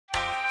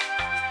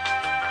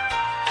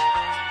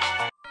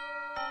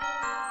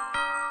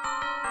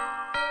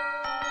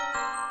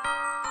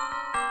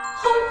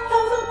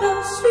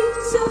He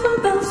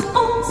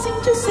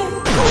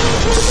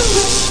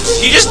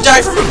just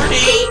died from a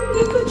grenade!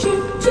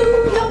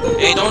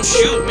 Hey, don't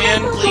shoot,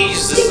 man,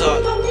 please. This is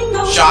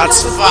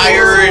shots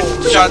fired!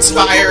 Shots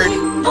fired!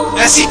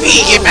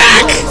 SCP, get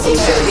back!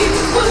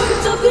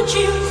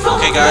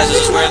 Okay, guys,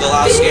 this is where the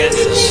last scan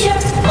is.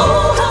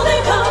 No,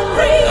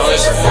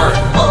 there's more.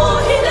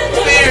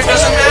 It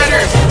doesn't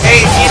matter!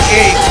 Hey,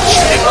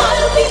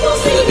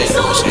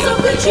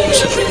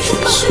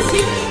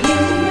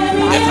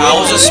 if I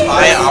was a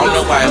spy, I don't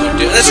know why I would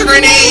do it. That's a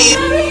grenade!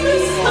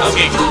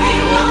 Okay,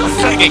 I'm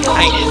trying to get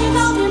kited.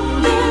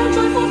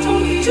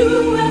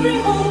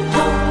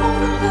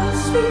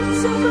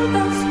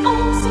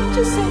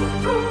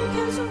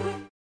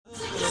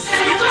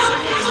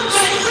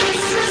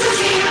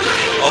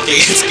 Okay,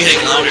 it's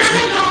getting louder.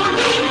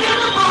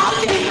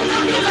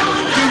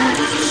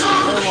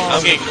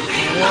 Okay,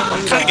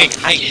 I'm trying to get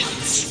kited.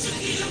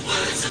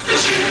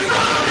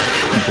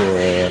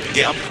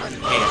 Get up.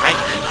 Hey, hi.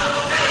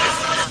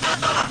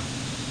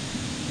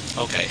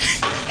 Okay.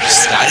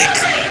 Static.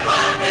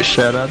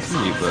 Shout out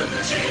to you, but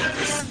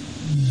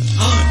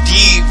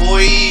D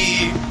boy.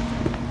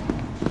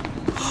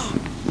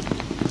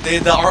 The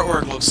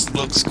artwork looks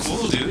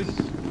cool, dude.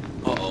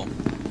 Uh-oh.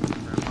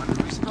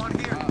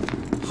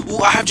 Ooh,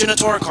 I have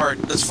Genitora card.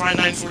 Let's find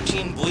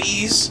 914,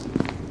 boys.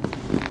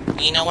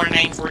 You know where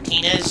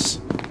 914 is?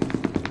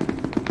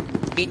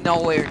 We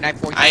know where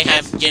 914 I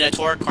have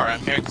Genitora card. I'm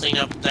here to clean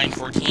up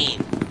 914.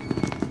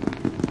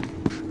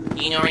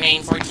 You know where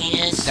 914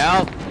 is?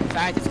 No.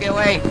 Scientists, get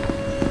away.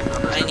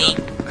 I need...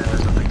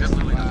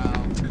 Wow.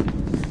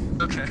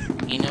 Okay.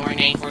 You know where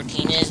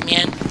 914 is,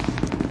 man?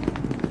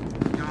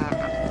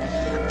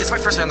 It's my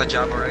first day on the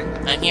job, alright?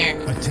 I'm here.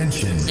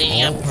 Attention,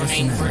 Cleaning up all for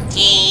personnel.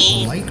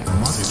 914. Light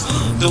must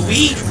The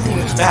weed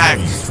room's back.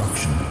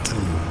 Instruction 2.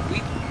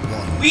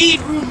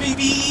 Weed room,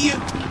 baby!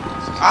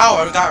 Ow,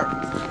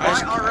 I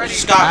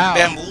just got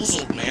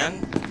bamboozled,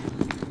 man.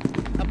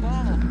 A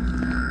ball.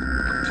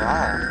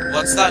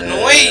 What's that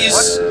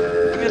noise?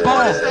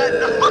 What is that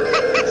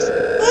noise?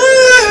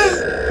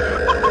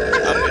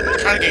 I'm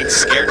kind of getting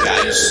scared,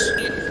 guys.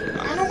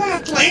 I don't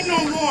want to play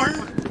no more.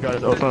 I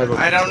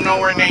don't know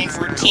where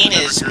 914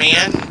 is,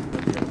 man.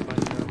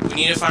 We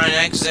need to find an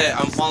exit.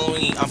 I'm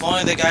following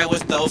the guy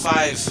with the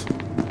 05.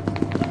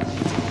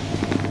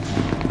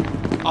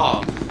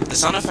 Oh, the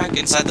sound effect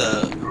inside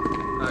the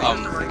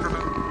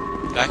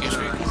vacuum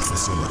stream.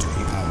 Facility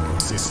power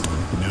system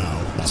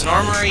now. It's an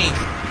armory.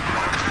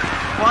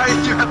 Why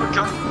did you have a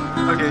gun?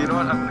 Okay, you know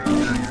what? I'm gonna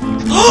get out of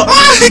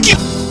here.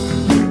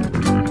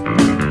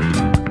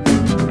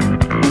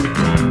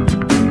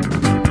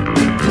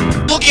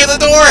 Look at the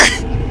door!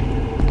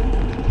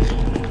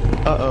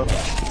 uh-oh.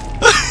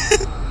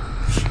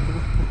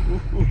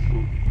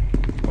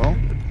 Well,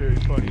 That's very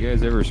funny. you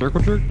guys ever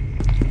circle jerk?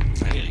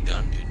 I need a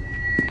gun, dude.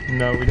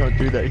 No, we don't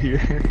do that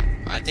here.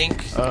 I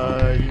think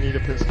You need a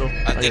pistol.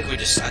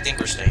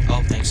 we're staying.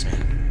 Oh, thanks,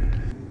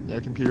 man. Yeah,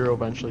 computer will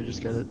eventually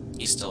just get it.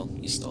 He's still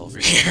over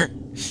here.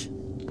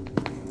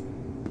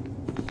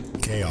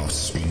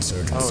 Chaos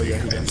insurgency Oh, yeah,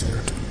 he does.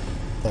 entered.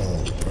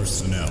 All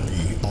personnel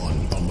be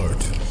on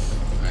alert.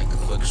 Alright,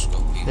 quick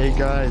scope, people. Hey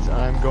guys,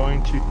 I'm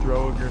going to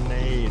throw a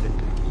grenade.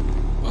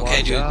 Okay,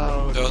 Watch dude.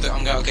 out. Throw the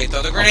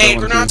grenade,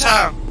 one,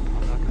 Granata!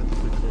 I'm not gonna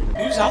duplicate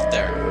it. Who's out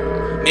there?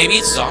 Maybe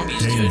it's zombies,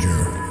 dude.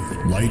 Danger.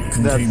 Light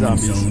containment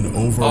zombies. zone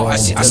overall. Oh, I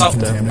saw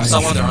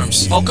one of their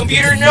arms. Oh,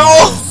 computer,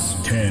 no!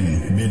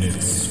 10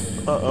 minutes.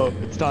 Uh-oh,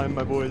 it's time,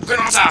 my boys.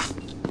 Granata!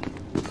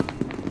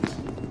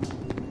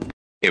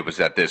 It was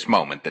at this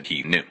moment that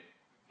he knew.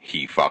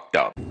 He fucked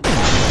up.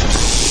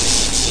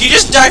 He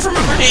just died from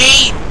a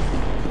grenade!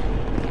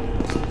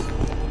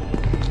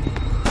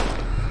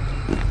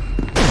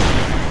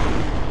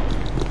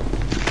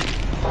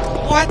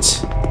 What?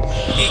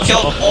 He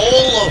killed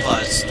all of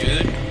us,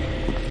 dude.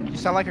 You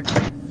sound like a...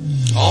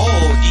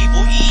 Oh,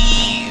 D-boy!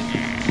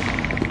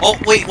 Oh,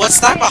 wait, what's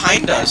that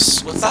behind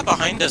us? What's that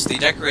behind us? They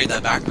decorated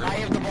that back room. I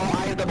have the ball,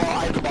 I have the ball,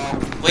 I have the ball.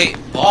 Wait,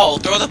 ball.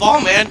 Throw the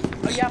ball, man.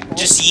 Oh, yeah, ball.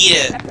 Just eat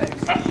it.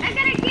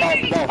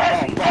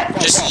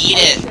 Just eat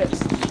it.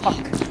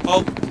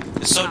 Oh,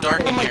 it's so dark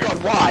in Oh my here.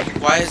 god, why?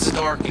 Why is it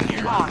dark in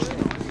here? Gosh.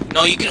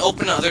 No, you can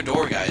open the other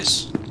door,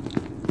 guys.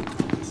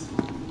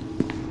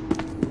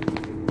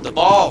 The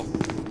ball.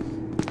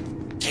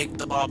 Take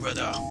the ball,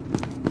 brother.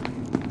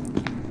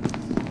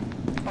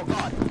 Oh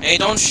god. Hey,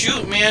 don't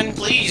shoot, man,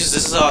 please.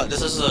 This is a.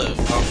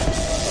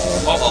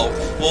 Uh-oh.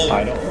 Whoa.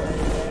 I don't.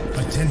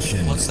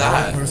 Attention. What's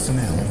that? All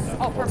personnel.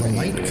 Oh, The perfect.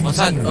 light What's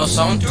that? containment Oh,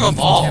 someone zone threw a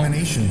ball.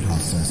 decontamination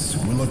process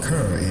will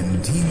occur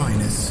in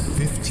T-minus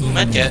 15 Ooh,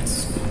 medkit.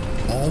 minutes.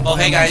 All Oh,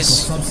 hey, guys.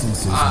 biological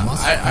substances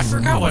must I be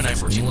forgot what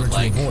removed 914 in order looked to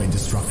like. avoid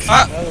destruction.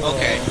 Ah,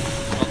 okay.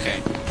 Okay.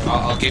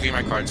 I'll give you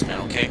my cards, man,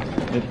 okay?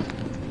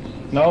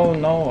 No,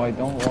 I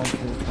don't want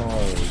your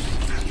cards.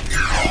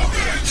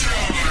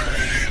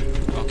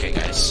 Okay,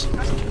 guys.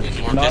 We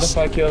can work Not this. if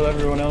I kill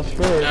everyone else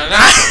first.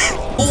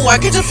 Oh, I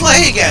get to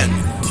play again!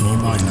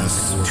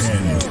 T-minus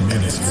 10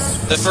 minutes.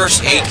 The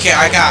first 8K,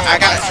 I got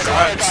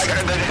drugs.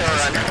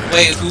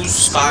 Wait, who's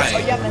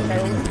spy?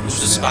 Who's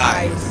the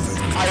spy?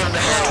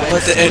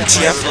 what the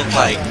NTF look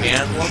like,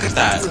 man. Look at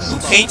that. Who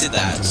painted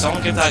that?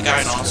 Someone give that guy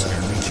an Oscar.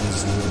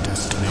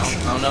 No,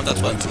 I don't know if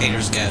that's what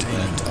painters get,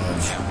 but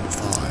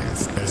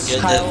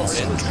yeah.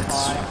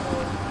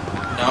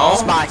 No?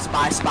 Spy.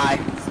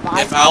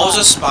 If I was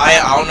a spy,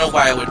 I don't know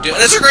what I would do.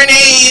 There's a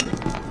grenade!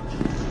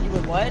 You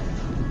would what?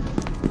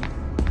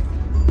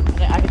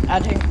 I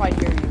didn't quite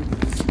hear you.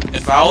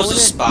 If I was a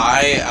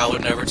spy, I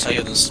would never tell you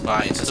I'm the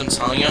spy. Since I'm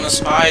telling you I'm a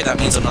spy, that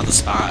means I'm not the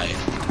spy.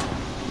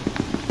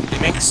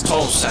 It makes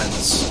total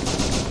sense.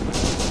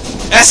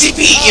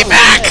 SCP, get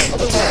back!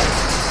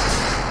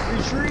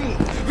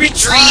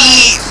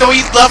 Retreat! No,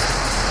 he left.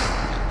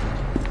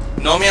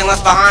 No man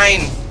left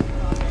behind.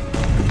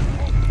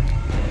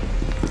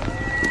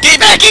 Get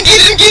back and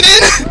get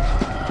in!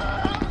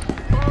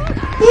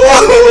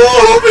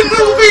 Whoa! Open the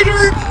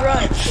elevator!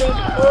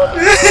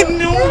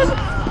 No!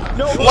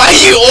 Why do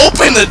you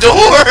open the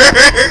door?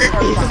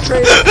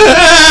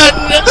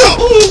 No!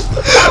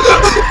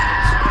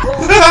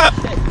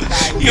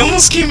 You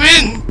almost came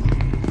in.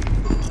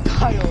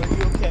 Kyle, are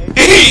you okay?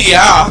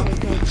 Yeah.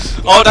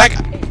 Oh, that.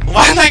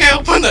 Why did that guy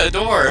open the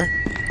door?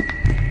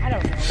 I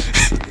don't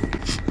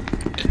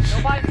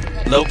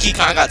know. Low-key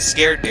kinda got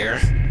scared there.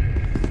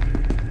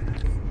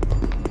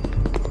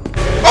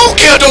 Oh,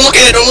 okay, don't look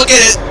at it, don't look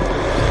at it!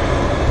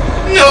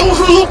 No,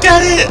 look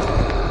at it!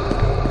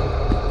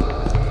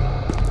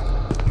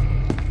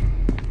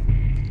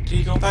 Do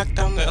you go back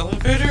down the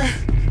elevator?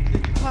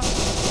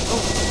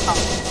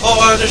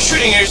 Oh, they're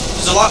shooting,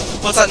 there's a lot.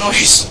 What's that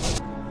noise?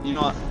 You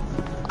know what?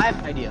 I have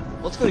an idea.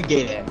 Let's go to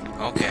gate A.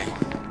 Okay.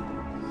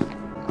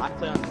 I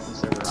play on this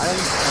server. I don't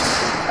use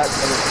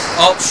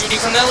the Oh, shooting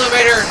from the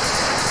elevator!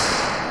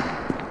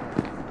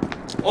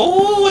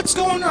 Oh, what's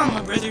going on,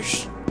 my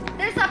brothers?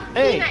 There's a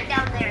peanut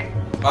down there.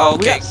 Oh,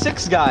 We okay. got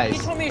 6 guys. He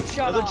told me to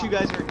shut Other up. 2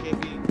 guys are at gate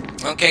B.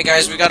 Okay,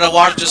 guys, we gotta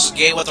watch this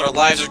gate with our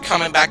lives are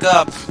coming back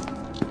up.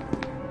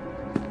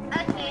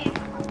 Okay.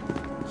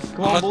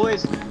 Come on,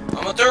 boys. I'm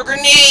gonna throw a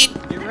grenade!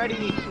 Get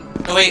ready.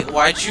 Oh, wait,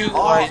 why'd you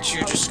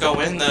just go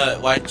in the,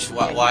 why'd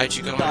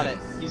you go Got in? it.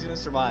 He's gonna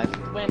survive.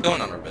 Win. What's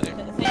going on, brother? Thank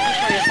you for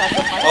your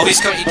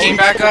sacrifice. Oh, he came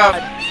back up!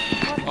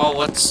 Oh,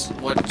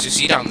 what did you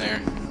see down there?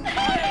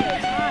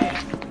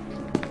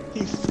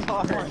 He's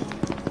sorry.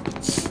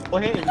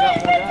 Well, hey, we got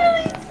more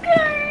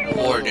guys.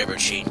 War never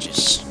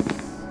changes.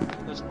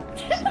 There's more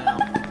guys now.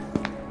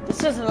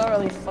 This is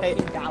literally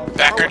fucking Dallas.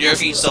 Back on your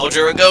feet,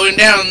 soldier, we're going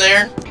down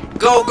there!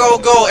 Go, go,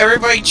 go!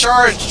 Everybody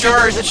charge!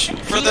 Charge!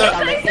 For the...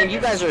 And you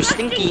guys are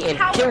stinky and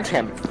killed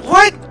him.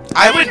 What?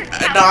 I would...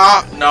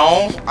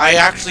 no. I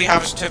actually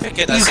have a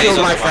certificate that says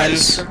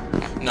otherwise.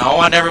 No,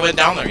 I never went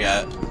down there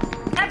yet.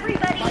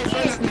 Everybody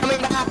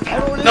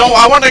No,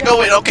 I want to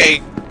go in.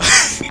 Okay.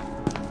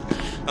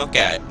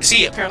 Okay.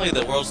 See, apparently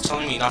the world's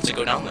telling me not to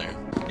go down there.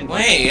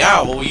 Wait,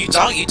 yeah. Well, you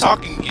talking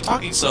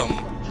some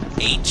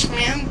H,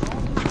 man?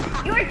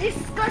 You're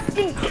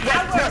disgusting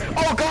coward.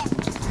 Oh, God.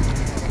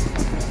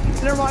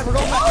 Never mind, we're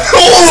going back.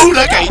 Oh,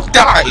 that guy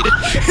died.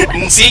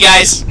 See,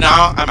 guys. No,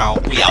 I'm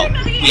out. We out.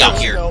 We out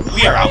here.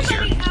 We are out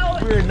here.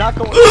 We're not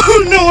going.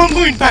 Oh no, I'm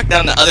going back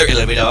down the other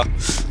elevator.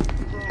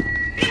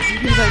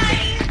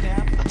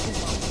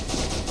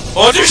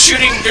 Oh, they're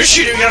shooting. They're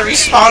shooting. We gotta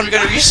respawn. We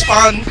gotta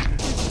respawn.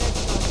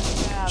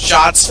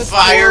 Shots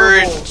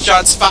fired!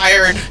 Shots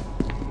fired!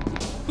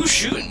 Who's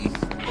shooting?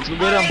 Let's go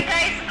get him.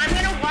 Guys, I'm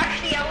gonna watch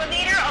the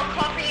elevator. I'll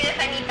call for you if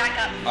I need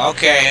backup.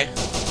 Okay.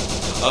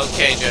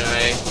 Okay,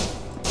 Jedi.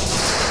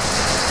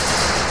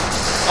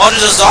 Oh,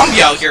 there's a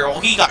zombie out here. Oh,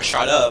 he got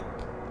shot up.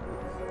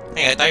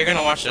 Hey, I thought you were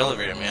gonna watch the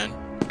elevator, man.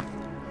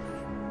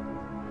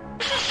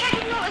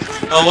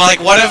 Oh, well, like,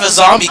 what if a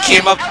zombie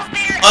came up?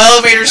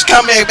 Elevator's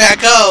coming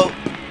back up!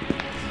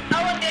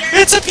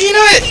 It's a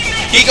peanut!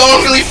 He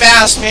going really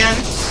fast, man.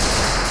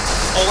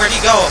 Oh, where'd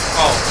he go?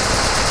 Oh.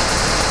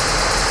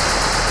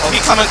 Oh, he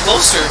coming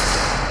closer.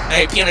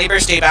 Hey, Peanut, you better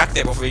stay back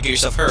there before you get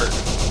yourself hurt.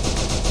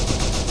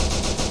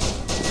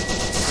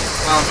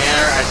 Oh, man,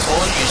 I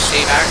told you to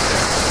stay back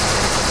there.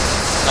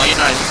 No, you're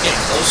not. You're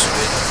getting closer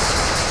to it.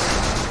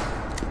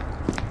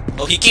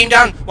 Oh, he came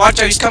down. Watch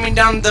out, he's coming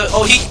down the...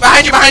 Oh, he...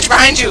 Behind you, behind you,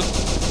 behind you!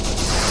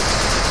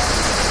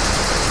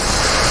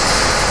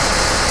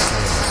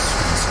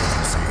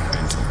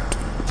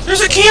 There's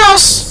a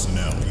chaos!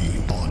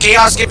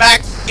 Chaos, get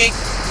back!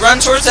 Run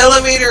towards the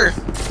elevator!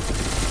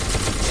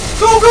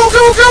 Go, go,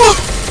 go, go!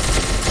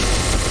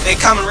 They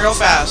coming real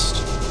fast.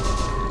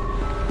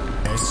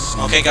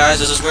 Okay, guys,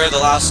 this is where the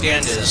last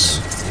stand is.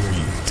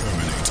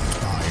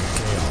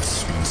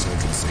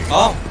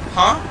 Oh,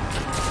 huh?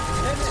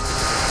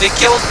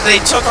 They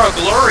took our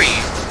glory.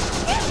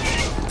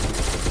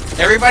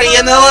 Everybody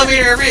in the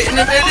elevator, in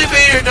the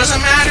elevator,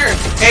 doesn't matter.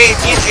 Hey,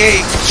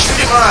 shoot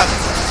him up.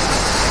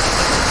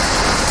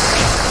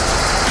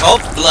 Oh,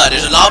 blood.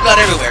 There's a lot of blood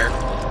everywhere.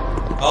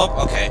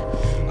 Oh, okay.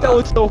 That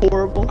was so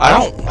horrible.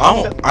 I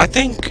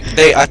think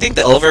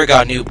the elevator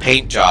got a new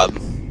paint job.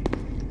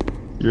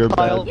 You're a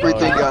bad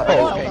Everything got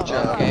Oh, paint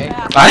job. okay.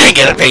 I didn't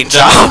get a paint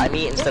job.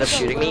 Me instead of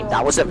shooting me,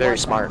 that wasn't very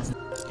smart.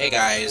 Hey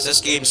guys, this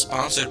game's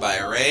sponsored by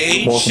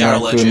Raid Welcome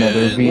Shadow back to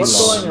another Legends.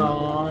 vlog.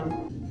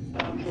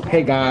 on?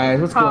 Hey guys,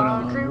 what's going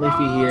on?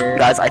 Leafy here.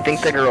 Guys, I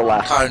think the girl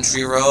left.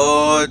 Country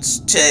roads,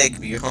 take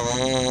me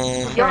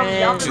home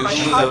to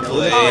the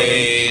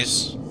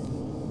place.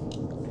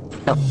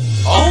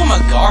 Oh my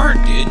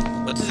god,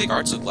 dude. What do the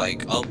guards look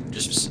like? Oh,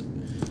 just...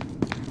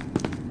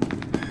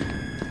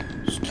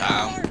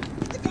 Style.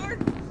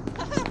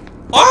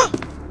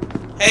 What?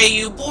 Hey,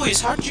 you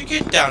boys, how'd you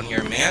get down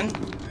here, man?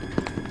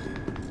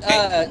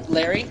 Hey.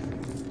 Larry?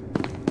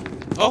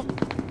 Oh,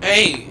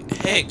 hey,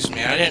 Higgs,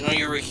 man, I didn't know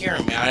you were here,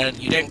 man.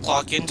 You didn't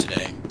clock in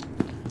today.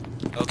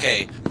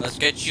 Okay, let's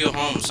get you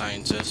home,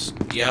 scientist.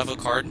 Do you have a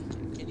card?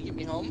 Can you get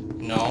me home?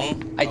 No.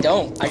 I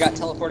don't. I got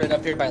teleported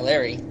up here by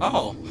Larry.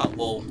 Oh,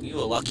 well, you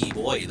a lucky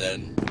boy,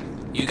 then.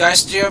 You guys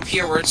stay up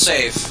here where it's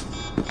safe.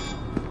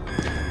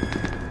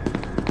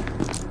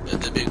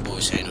 Let the big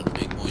boys handle the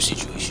big boy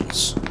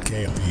situations.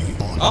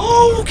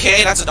 Oh,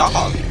 okay, that's a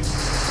dog.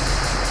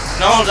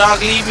 No,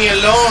 dog, leave me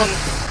alone.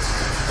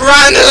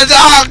 Run to the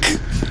dog!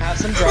 Have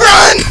some drugs.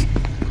 Run!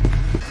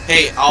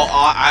 Hey,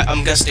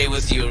 I'm gonna stay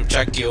with you,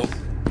 check you.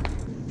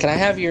 Can I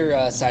have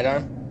your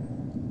sidearm?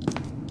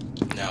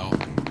 No.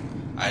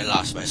 I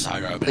lost my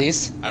sidearm.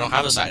 Please? I don't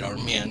have a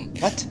sidearm, man.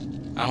 What?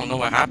 I don't know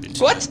what happened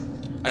to What? me.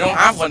 I don't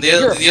have one. They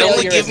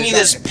only give me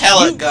this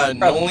pellet gun.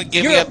 They only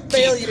give me a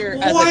failure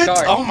as what? a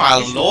guard. Oh my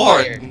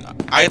lord. Fired.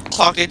 I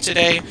clocked in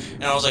today,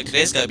 and I was like,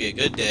 today's gotta be a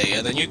good day.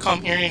 And then you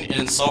come here and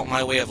insult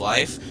my way of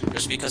life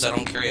just because I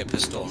don't carry a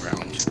pistol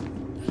around.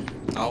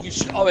 Oh. You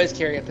should always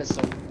carry a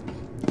pistol.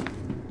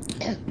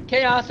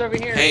 Chaos over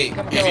here. Hey,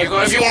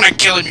 if you want to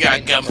kill him, you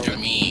gotta come through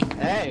me.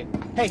 Hey.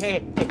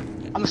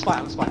 I'm a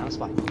spy.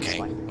 Okay.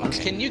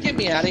 Can you get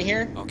me out of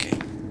here? Okay.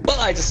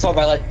 Well, I just saw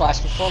my light flash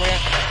before me.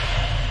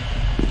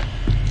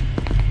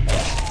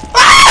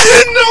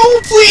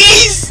 No,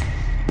 please!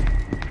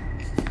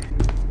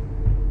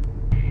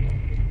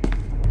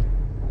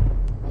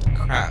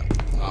 Crap.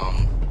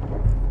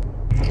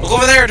 Look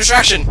over there,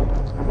 distraction!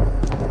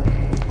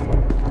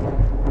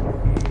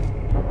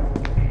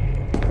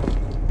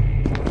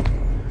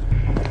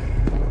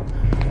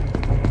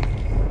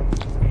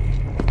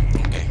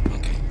 Okay.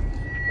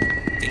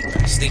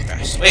 Think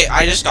fast. Wait,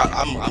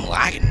 I'm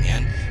lagging,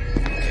 man.